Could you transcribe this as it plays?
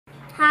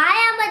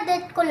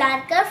Advait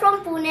Kolarkar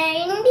from Pune,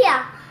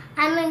 India.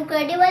 I am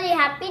incredibly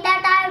happy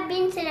that I have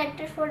been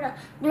selected for the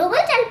Global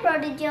Child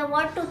Prodigy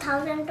Award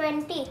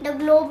 2020. The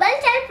Global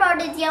Child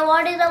Prodigy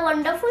Award is a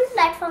wonderful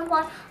platform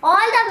for all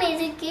the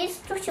amazing kids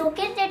to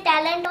showcase their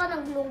talent on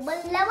a global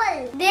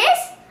level. This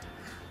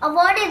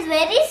award is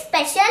very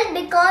special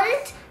because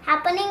it's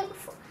happening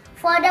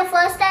for the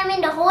first time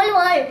in the whole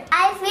world.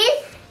 I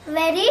feel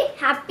very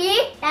happy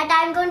that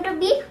I am going to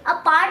be a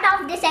part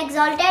of this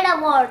exalted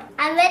award.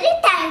 I am very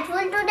thankful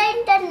to the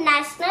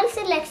International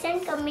Selection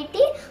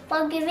Committee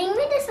for giving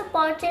me this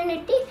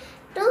opportunity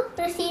to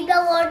receive the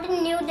award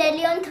in New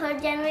Delhi on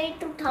 3rd January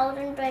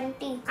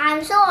 2020. I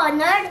am so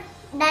honored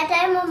that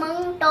I am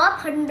among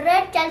top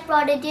 100 child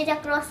prodigies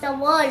across the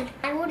world.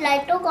 I would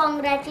like to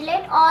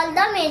congratulate all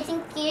the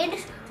amazing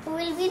kids who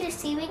will be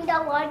receiving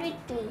the award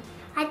with me.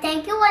 I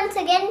thank you once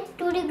again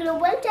to the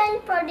Global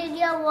Child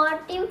Prodigy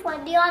Award team for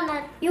the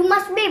honor. You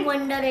must be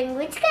wondering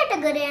which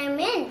category I am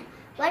in.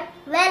 Well,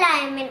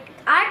 I am in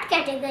art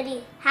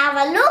category. Have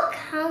a look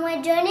how my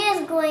journey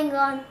is going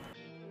on.